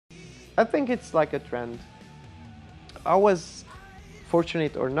I think it's like a trend. I was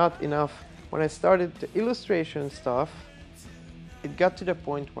fortunate or not enough when I started the illustration stuff. It got to the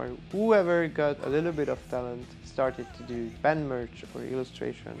point where whoever got a little bit of talent started to do band merch or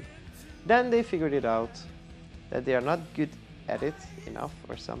illustration. Then they figured it out that they are not good at it enough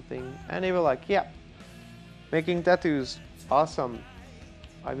or something, and they were like, yeah, making tattoos, awesome.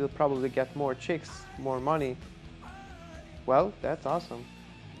 I will probably get more chicks, more money. Well, that's awesome.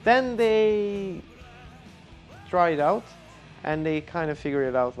 Then they try it out and they kind of figure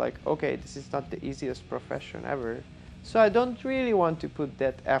it out like, okay, this is not the easiest profession ever. So I don't really want to put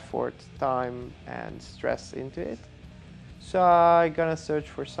that effort, time and stress into it. So I'm gonna search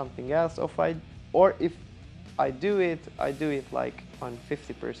for something else. Or if I do it like on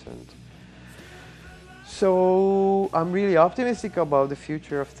 50%. So I'm really optimistic about the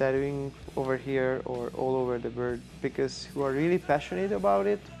future of tattooing over here or all over the world, because who are really passionate about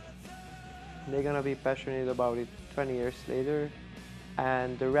it, they're gonna be passionate about it 20 years later,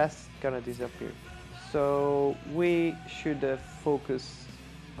 and the rest gonna disappear. So we should focus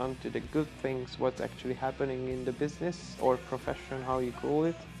onto the good things, what's actually happening in the business or profession, how you call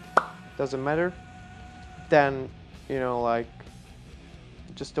it, doesn't matter. Then, like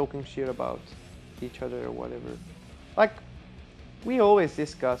just talking shit about each other or whatever. Like, we always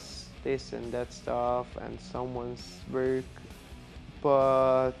discuss this and that stuff and someone's work,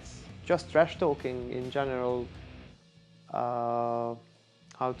 but just trash talking in general, how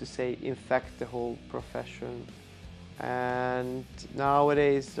to say, infect the whole profession. And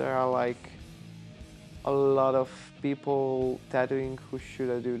nowadays there are like a lot of people tattooing who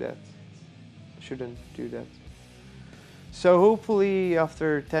shouldn't do that. So hopefully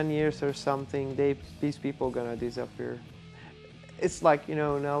after 10 years or something, these people gonna disappear. It's like,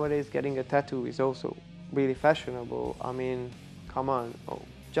 nowadays getting a tattoo is also really fashionable. I mean, come on. Oh,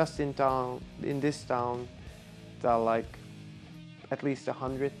 just in this town, there are like at least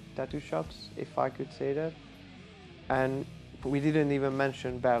 100 tattoo shops, if I could say that. And we didn't even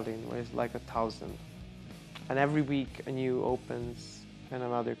mention Berlin, where it's like 1,000. And every week a new opens and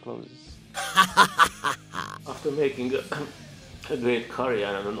another closes. After making a great career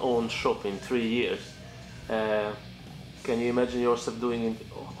and an own shop in 3 years, uh, can you imagine yourself doing it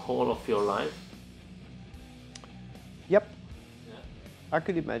all of your life? Yep, Yeah. I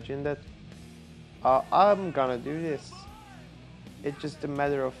could imagine that. I'm gonna do this. It's just a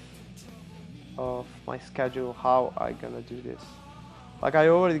matter of my schedule, how I gonna do this. Like, I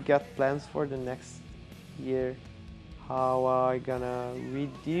already got plans for the next year, how I gonna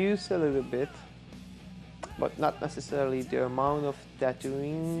reduce a little bit, but not necessarily the amount of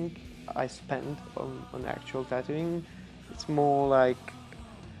tattooing I spend on actual tattooing. It's more like,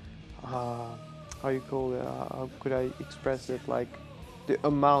 how you call it, how could I express it, like the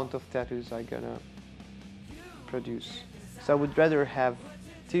amount of tattoos I gonna produce. So I would rather have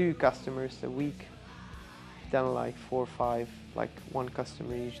 2 customers a week than like 4 or 5, like 1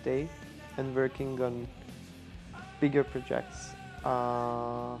 customer each day, and working on bigger projects.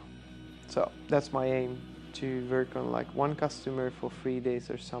 So that's my aim, to work on like 1 customer for 3 days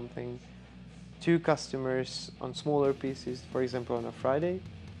or something, 2 customers on smaller pieces, for example on a Friday,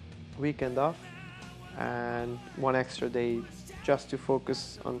 weekend off, and 1 extra day just to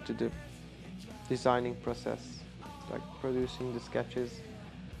focus onto the designing process, like producing the sketches.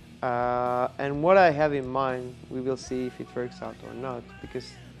 And what I have in mind, we will see if it works out or not,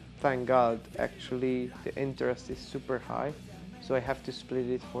 because thank God, actually the interest is super high, so I have to split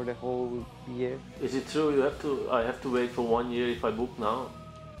it for the whole year. Is it true I have to wait for 1 year if I book now?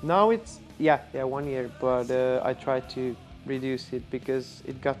 Now it's, yeah, 1 year, but I tried to reduce it because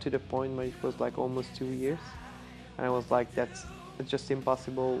it got to the point where it was like almost 2 years, and I was like, that's just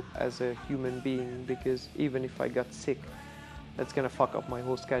impossible as a human being, because even if I got sick, that's gonna fuck up my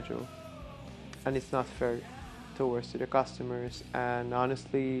whole schedule, and it's not fair towards the customers. And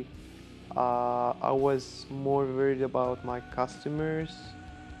honestly, I was more worried about my customers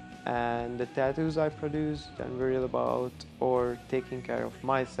and the tattoos I produce than worried about or taking care of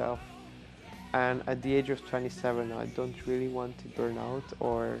myself. And at the age of 27, I don't really want to burn out,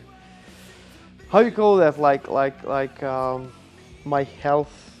 or how you call that, my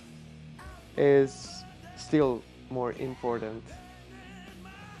health is still more important.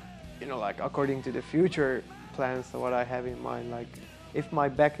 Like according to the future plans, what I have in mind, like if my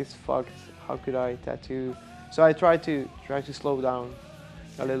back is fucked, how could I tattoo? So I try to slow down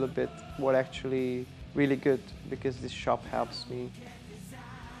a little bit, what actually really good, because this shop helps me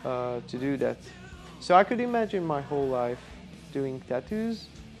to do that. So I could imagine my whole life doing tattoos,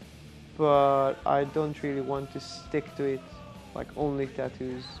 but I don't really want to stick to it like only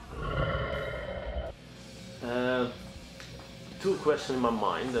tattoos? Two questions in my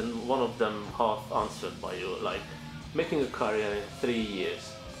mind, and one of them half answered by you. Like making a career in 3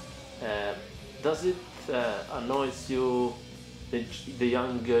 years. Uh, does it annoys you that the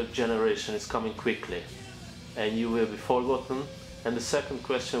younger generation is coming quickly, and you will be forgotten? And the second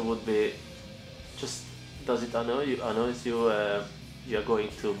question would be, just does it annoys you you are going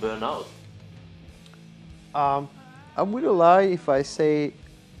to burn out? I wouldn't lie if I say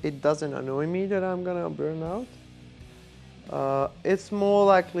it doesn't annoy me that I'm gonna burn out. It's more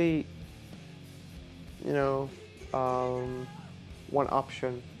likely, you know, one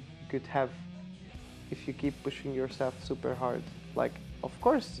option you could have if you keep pushing yourself super hard. Like, of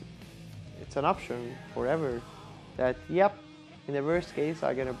course, it's an option forever that, yep, in the worst case,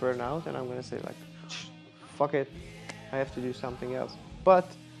 I'm gonna burn out and I'm gonna say like, fuck it, I have to do something else. But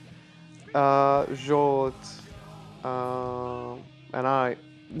Zsolt and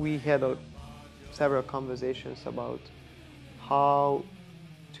we had several conversations about how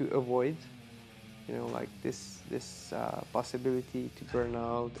to avoid, like this possibility to burn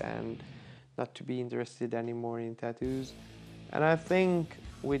out and not to be interested anymore in tattoos. And I think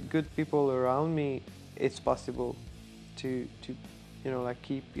with good people around me, it's possible to like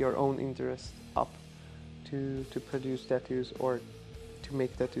keep your own interest up, to produce tattoos or to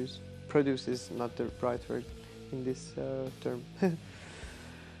make tattoos. Produce is not the right word in this term.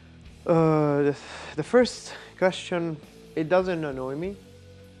 The first question, it doesn't annoy me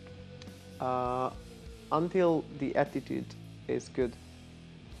until the attitude is good.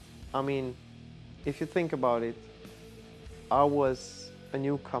 I mean, if you think about it, I was a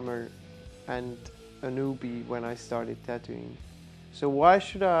newcomer and a newbie when I started tattooing. So why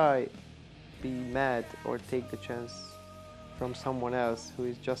should I be mad or take the chance from someone else who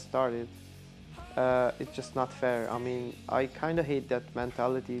is just started? It's just not fair. I mean, I kind of hate that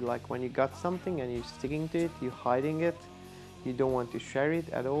mentality, like when you got something and you're sticking to it, you're hiding it, you don't want to share it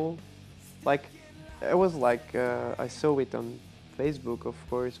at all. Like, it was like, I saw it on Facebook, of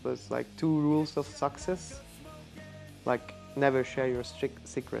course, was like 2 rules of success. Like, never share your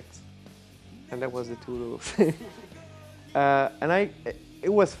secrets. And that was the 2 rules. It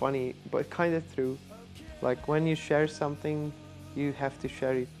was funny, but kind of true. Like, when you share something, you have to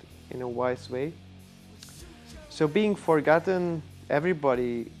share it in a wise way. So being forgotten,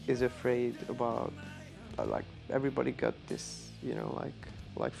 everybody is afraid about, like, everybody got this,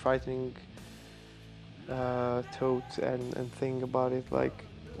 like frightening thought and think about it, like,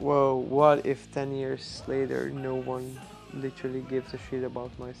 whoa, what if 10 years later no one literally gives a shit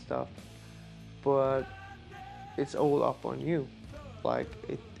about my stuff? But it's all up on you. Like,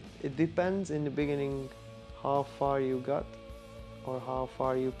 it depends in the beginning how far you got or how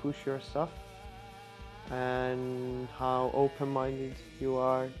far you push your stuff and how open-minded you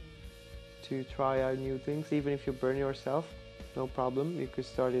are to try out new things. Even if you burn yourself, no problem, you could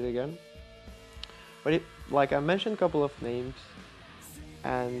start it again. But like I mentioned a couple of names,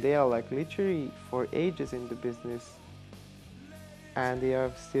 and they are like literally for ages in the business and they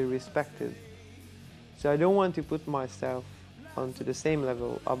are still respected. So I don't want to put myself onto the same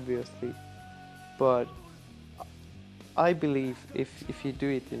level, obviously, but I believe if you do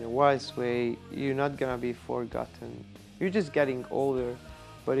it in a wise way, you're not gonna be forgotten. You're just getting older,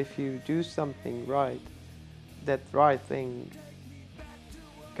 but if you do something right, that right thing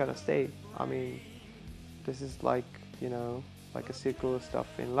gonna stay. I mean, this is like, like a circle of stuff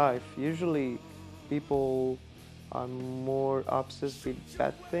in life. Usually people are more obsessed with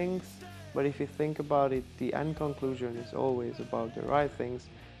bad things, but if you think about it, the end conclusion is always about the right things.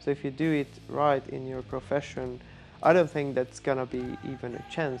 So if you do it right in your profession, I don't think that's gonna be even a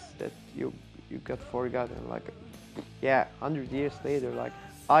chance that you got forgotten. Like, yeah, 100 years later, like,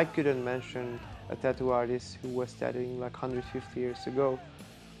 I couldn't mention a tattoo artist who was tattooing like 150 years ago.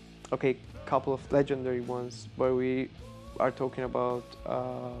 Okay, couple of legendary ones, but we are talking about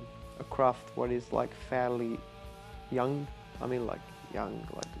a craft what is like fairly young. I mean, like young,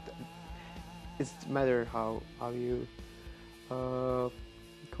 like it's matter how you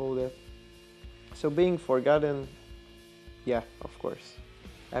call it. So being forgotten, yeah, of course,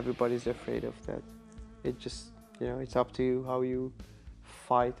 everybody's afraid of that. It just, it's up to you how you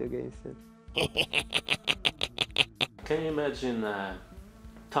fight against it. Can you imagine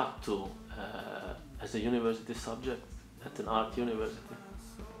tattoo as a university subject at an art university?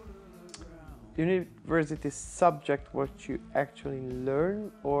 University subject, what you actually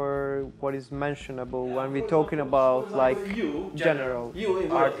learn, or what is mentionable when we're talking about like general you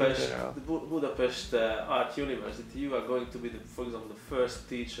in art Budapest, in general? the Budapest Art University, you are going to be, for example, the first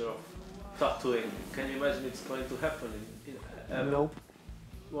teacher of tattooing. Can you imagine it's going to happen Nope.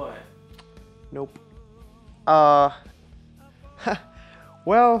 Why? Nope. Uh,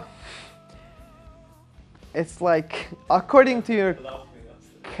 well, it's like according to your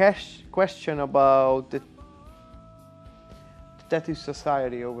question about the tattoo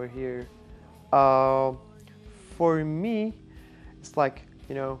society over here. Uh, for me, it's like,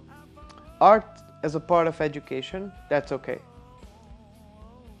 you know, art as a part of education, that's okay.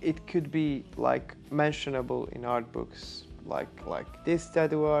 It could be like mentionable in art books, like this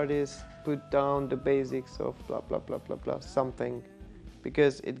tattoo artist put down the basics of blah blah blah blah blah something,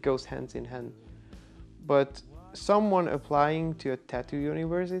 because it goes hands in hand. But someone applying to a tattoo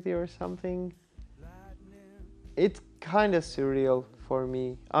university or something, it's kind of surreal for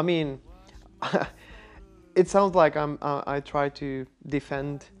me. I mean, it sounds like I try to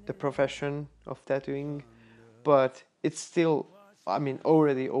defend the profession of tattooing, but it's still, I mean,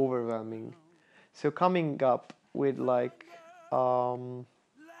 already overwhelming. So coming up with like, how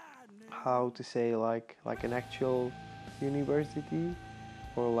to say, like an actual university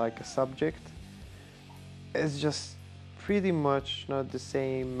or like a subject, it's just pretty much not the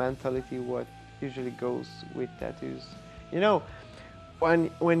same mentality what usually goes with tattoos. You know,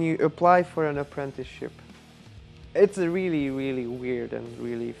 when you apply for an apprenticeship, it's a really, really weird and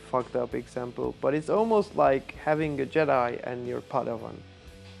really fucked up example, but it's almost like having a Jedi and your Padawan.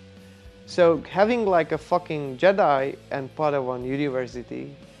 So having like a fucking Jedi and Padawan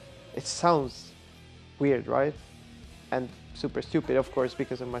university, it sounds weird, right? And super stupid, of course,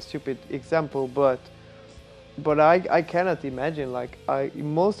 because of my stupid example, but I cannot imagine, like,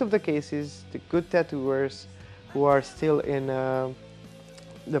 in most of the cases, the good tattooers who are still in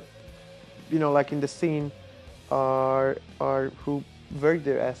the, you know, like in the scene, are who work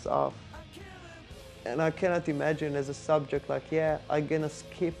their ass off. And I cannot imagine as a subject, like, yeah, I'm gonna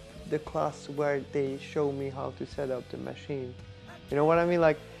skip the class where they show me how to set up the machine. You know what I mean?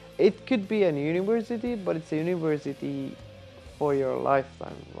 Like, it could be a university, but it's a university for your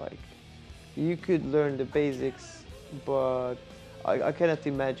lifetime. Like, you could learn the basics, but I cannot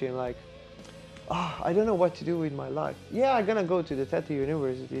imagine, like, oh, I don't know what to do with my life. Yeah, I'm gonna go to the tattoo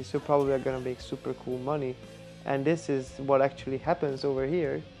university, so probably I'm gonna make super cool money. And this is what actually happens over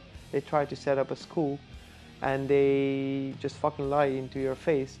here. They try to set up a school and they just fucking lie into your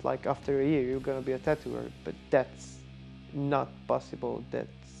face, like after a year you're gonna be a tattooer, but that's not possible.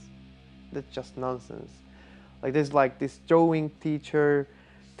 That's just nonsense. Like, there's like this drawing teacher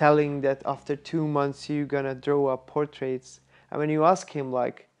telling that after 2 months you're gonna draw up portraits, and when you ask him,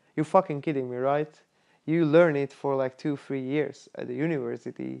 like, you fucking kidding me, right? You learn it for like 2-3 years at the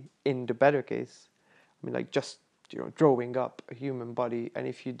university in the better case. I mean, like, just, you know, drawing up a human body, and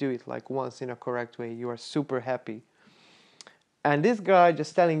if you do it like once in a correct way, you are super happy. And this guy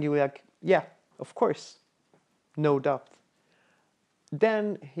just telling you, like, yeah, of course, no doubt.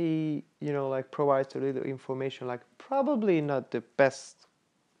 Then he, you know, like, provides a little information, like, probably not the best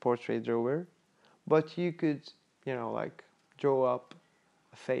portrait drawer, but you could, you know, like, draw up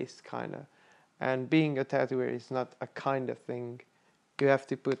a face, kind of. And being a tattooer is not a kind of thing. You have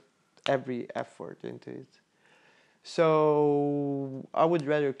to put every effort into it. So I would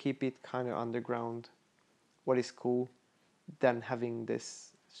rather keep it kind of underground, what is cool, than having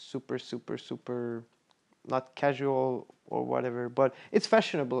this super, super, super, not casual or whatever, but it's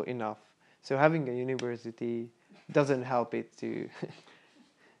fashionable enough. So having a university doesn't help it to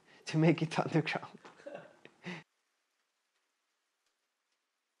to make it underground.